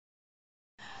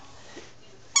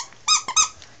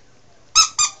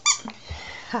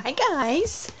Hi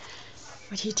guys,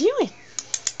 what are you doing?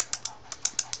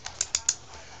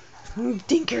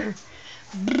 Dinker.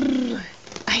 Brr.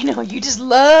 I know, you just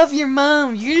love your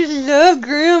mom. You just love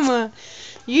grandma.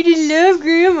 You just love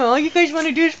grandma. All you guys want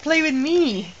to do is play with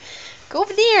me. Go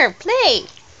over there, play.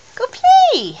 Go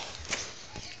play.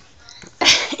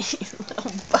 You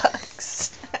little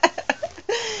bugs.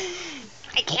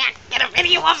 I can't get a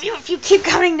video of you if you keep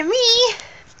coming to me.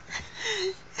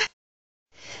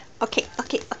 Okay.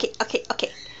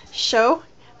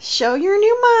 Show your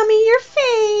new mommy your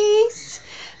face.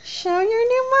 Show your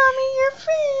new mommy your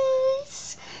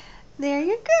face. There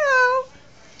you go.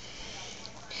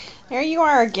 There you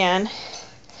are again,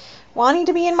 wanting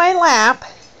to be in my lap.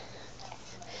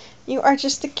 You are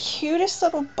just the cutest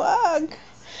little bug.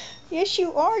 Yes,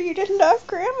 you are. You just love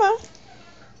grandma.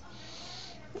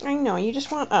 I know, you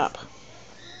just want up.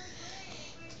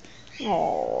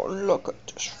 Oh, look at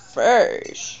this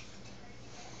face.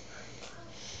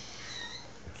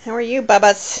 How are you,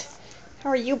 Bubbas? How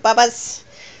are you, Bubbas?